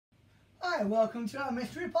Hi, welcome to our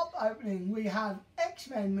mystery pop opening. We have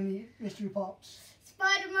X-Men mini mystery pops.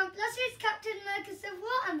 Spider-Man plushies, Captain America Civil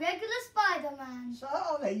War and regular Spider-Man. So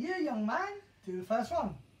I'll let you, young man, do the first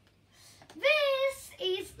one. This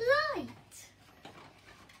is light.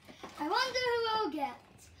 I wonder who I'll get.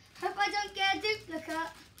 Hope I don't get a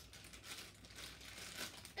duplicate.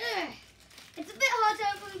 Ugh. It's a bit hard to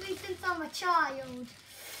open these since I'm a child.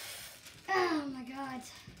 Oh my god.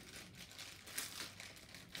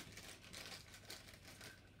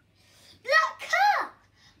 Black Cat!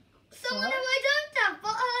 Someone who I don't have,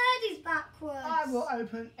 but her head is backwards. I will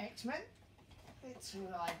open X-Men. It's who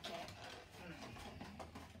I get.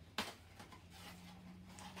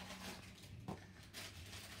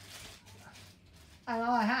 And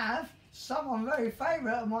I have someone very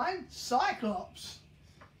favourite of mine, Cyclops.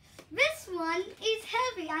 This one is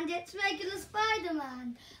heavy and it's regular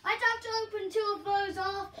Spider-Man. I'd have to open 2 of those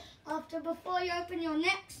after before you open your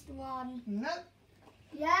next one. No.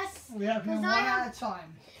 Yes. We open one at a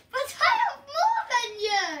time. But I have more than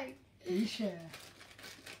you. We share.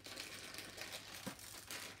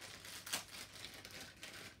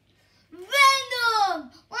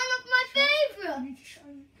 Venom! One of my I favourites. need to show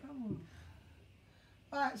you. Come on.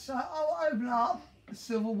 Right, so I'll open up the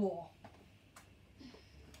Civil War.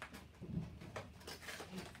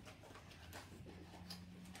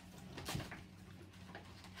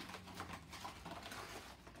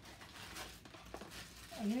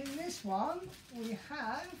 And in this one, we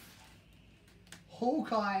have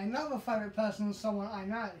Hawkeye, another favourite person of someone I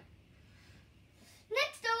know.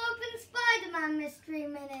 Next I'll open Spider-Man Mystery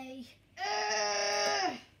Mini.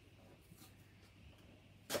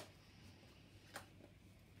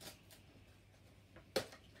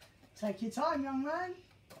 Take your time, young man.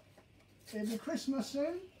 It'll be Christmas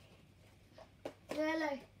soon.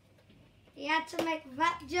 Really? He had to make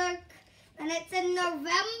that joke and it's in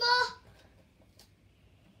November?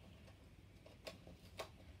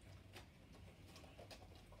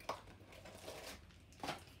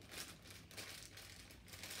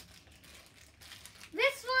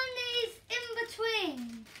 This one is in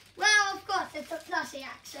between. Well, of course, it's a plushie,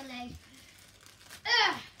 actually.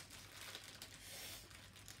 Ugh.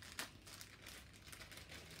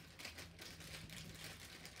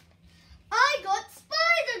 I got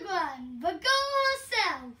Spider-Gwen, the girl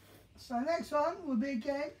herself. So next one will be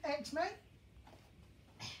again X-Men.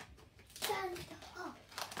 Stand up.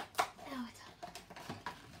 Now it's up.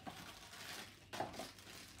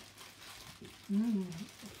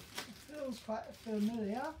 Feels quite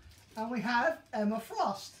familiar. And we have Emma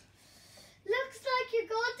Frost. Looks like you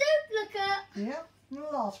got a duplicate. Yep, from the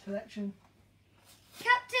last collection.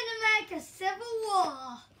 Captain America Civil War.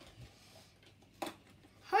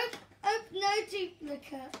 Hope no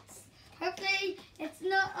duplicates. Hopefully it's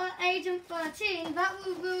not Agent 13. That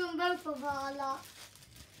will ruin both of our luck.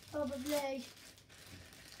 Probably.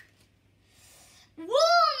 War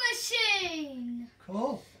Machine!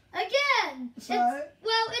 Cool. Again! So,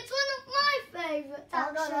 it's one of my favourites,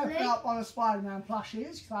 I'm going to actually. open up one of Spider-Man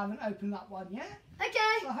plushies because I haven't opened that one yet.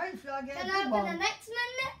 Okay. So hopefully I get Can a I good open one. an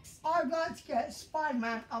X-Men next? I'd like to get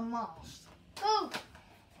Spider-Man Unmasked. Oh.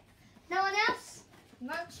 No one else?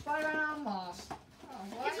 No, Spider-Man Unmasked.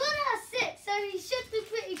 It's 1 out of 6, so he should be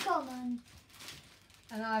pretty common.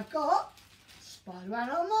 And I've got Spider-Man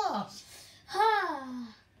Unmasked.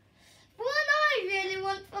 One I really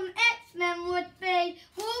want from X-Men would be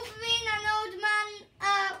Wolverine and Old Man,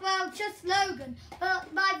 well, just Logan.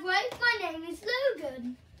 But by the way, my name is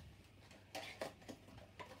Logan.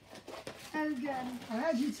 Logan. And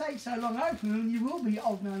as you take so long opening them, you will be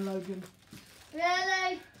Old Man Logan.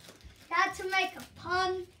 Really? Had to make a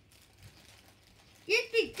pun.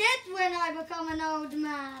 You'd be dead when I become an old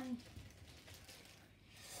man.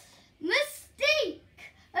 Mystique!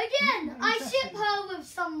 Again, I ship her with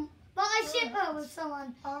some... But I ship her with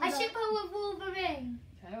someone. I ship her with Wolverine.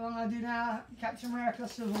 Okay, what I'm going to do now, Captain America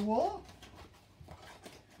Civil War.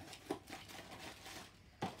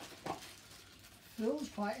 Feels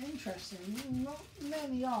quite interesting. Not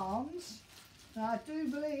many arms. Now, I do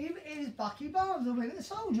believe it is Bucky Barnes, the Winter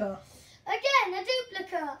Soldier. Again, a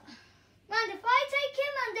duplicate. Mind if I take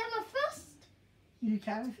him and Emma first? You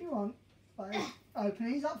can if you want. But open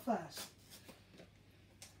these up first.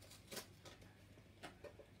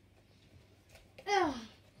 Ugh.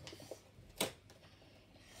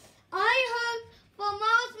 I hope for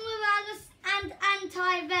Miles Morales and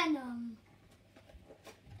Anti-Venom.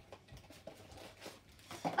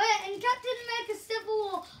 Okay, in Captain America Civil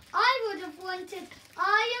War, I would have wanted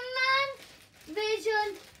Iron Man, Vision,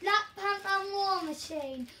 Black Panther and War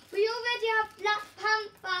Machine. We already have Black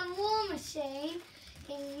Panther and War Machine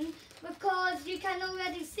in because you can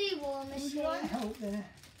already see War Would you Machine. like help there?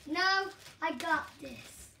 No, I got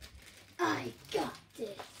this. I got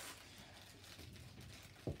this.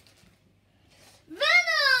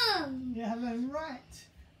 Venom! You have them right.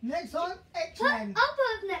 Next one, I'll X-Men.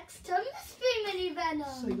 put next to Mystery Mini Venom.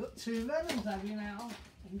 So you've got 2 Venoms, have you now?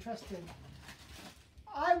 Interesting.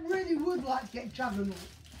 I really would like to get Juggernaut.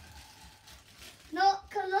 Not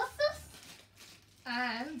Colossus.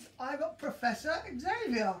 And I got Professor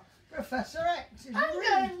Xavier. Professor X is I'm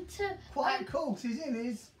really going to quite cool 'cause he's in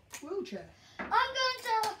his wheelchair. I'm going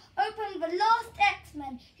to open the last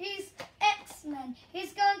X-Men. He's X-Men.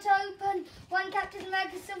 He's going to open one Captain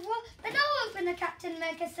America Civil War. Then I'll open a Captain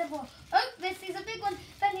America Civil War. Oh, this is a big one.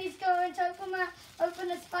 Then he's going to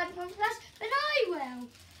open a Spider-Man Flash. Then I will.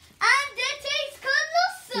 And it is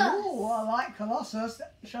Colossus. Oh, I like Colossus.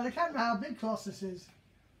 Show the camera how big Colossus is.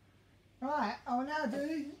 Right, I will now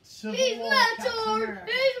do Civil He's War metal. Captain America.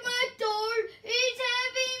 He's metal. He's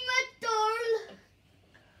heavy metal.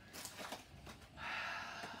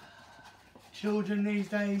 Children these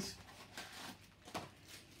days.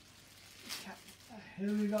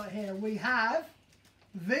 Who we got here? We have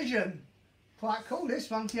Vision. Quite cool this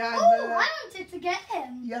one. He has Oh, I wanted to get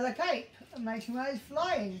him. yellow cape and makes him know he's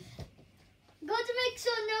flying. Got to make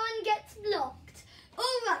sure no one gets blocked.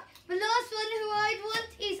 All right, the last one who I'd want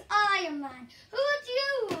is Iron Man. Who would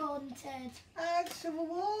you wanted? And Civil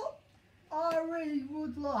War, I really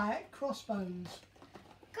would like Crossbones.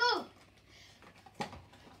 Cool.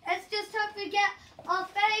 Let's just hope we get our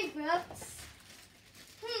favourites.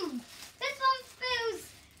 This one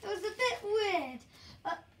feels a bit weird.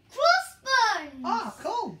 Crossbones. Ah,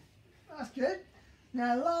 cool. That's good.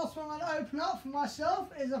 Now, the last one I'm going to open up for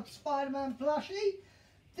myself is a Spider-Man plushie.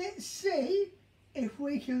 Let's see if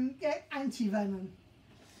we can get Anti-Venom.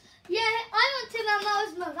 Yeah, I wanted a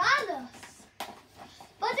Miles Morales.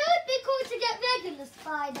 But it would be cool to get regular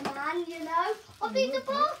Spider-Man, you know, or Peter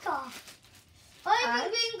Parker. Or even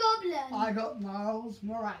And Green Goblin. I got Miles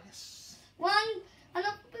Morales. And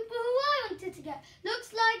the people who I wanted to get.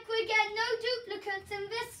 Looks like we get no duplicates in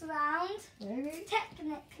this round. Maybe.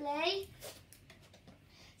 Technically.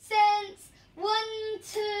 Since 1,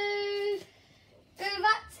 2,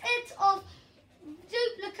 that's it of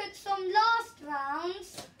duplicates from last round.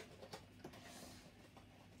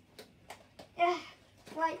 Yeah,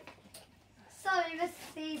 right. Sorry, this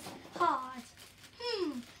is hard.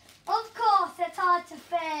 Of course, it's hard to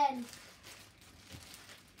fail.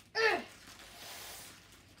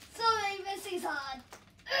 Sorry, this is hard.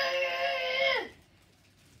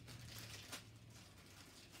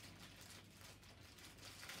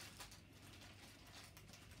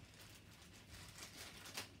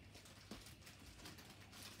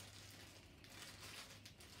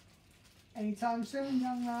 Anytime soon,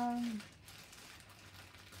 young man.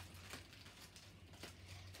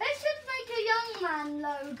 They should make a Young Man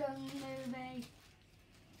Logan movie.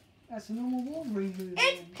 That's a normal Wolverine movie.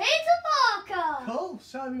 It's Peter Parker! Cool.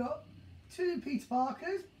 So we got 2 Peter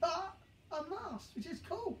Parkers, but a mask, which is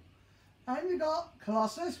cool. And we got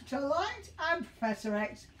Colossus, which I liked, and Professor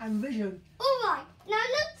X and Vision. Alright, now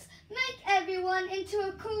let's make everyone into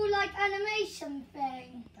a cool, like, animation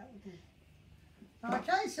thing. That would do.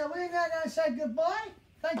 Okay, so we're now going to say goodbye.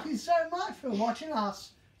 Thank you so much for watching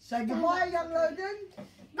us. Say goodbye, young Logan.